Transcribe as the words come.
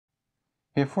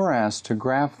If we're asked to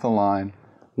graph the line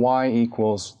y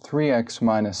equals 3x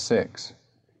minus 6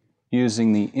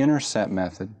 using the intercept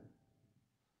method,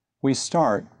 we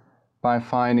start by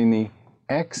finding the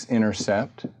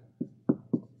x-intercept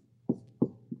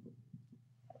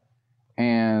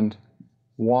and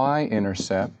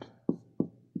y-intercept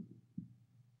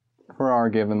for our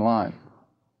given line.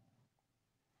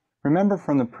 Remember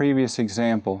from the previous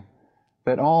example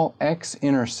that all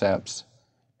x-intercepts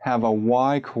have a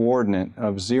y-coordinate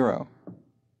of 0.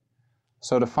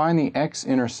 So to find the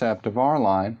x-intercept of our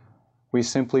line, we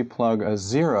simply plug a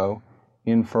 0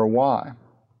 in for y.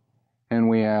 And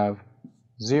we have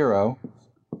 0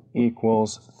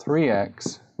 equals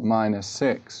 3x minus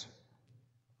 6.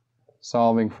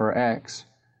 Solving for x,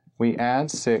 we add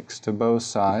 6 to both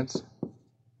sides,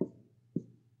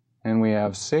 and we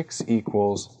have 6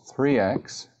 equals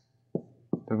 3x.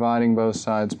 Dividing both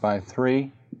sides by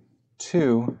 3,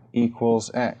 2 equals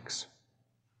x.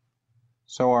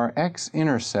 So our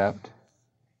x-intercept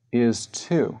is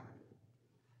 2,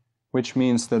 which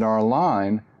means that our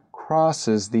line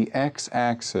crosses the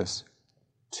x-axis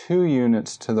 2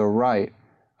 units to the right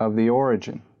of the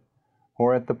origin,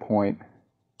 or at the point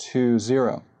 2,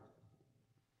 0.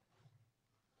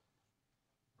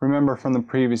 Remember from the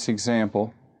previous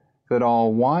example that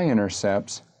all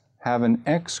y-intercepts have an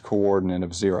x-coordinate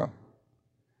of 0.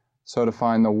 So to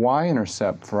find the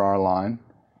y-intercept for our line,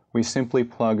 we simply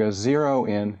plug a 0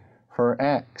 in for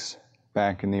x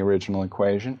back in the original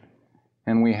equation,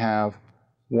 and we have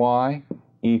y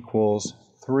equals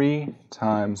 3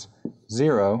 times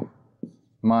 0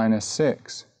 minus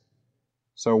 6.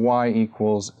 So y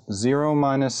equals 0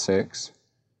 minus 6,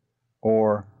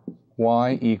 or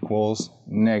y equals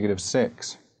negative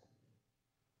 6.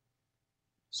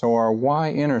 So our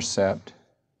y-intercept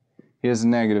is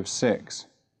negative 6,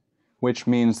 which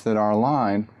means that our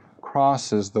line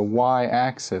crosses the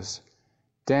y-axis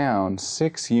down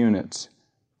 6 units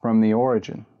from the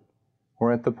origin,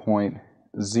 or at the point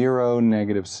 0,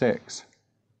 negative 6.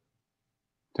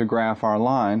 To graph our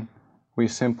line, we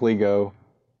simply go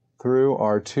through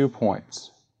our 2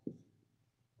 points.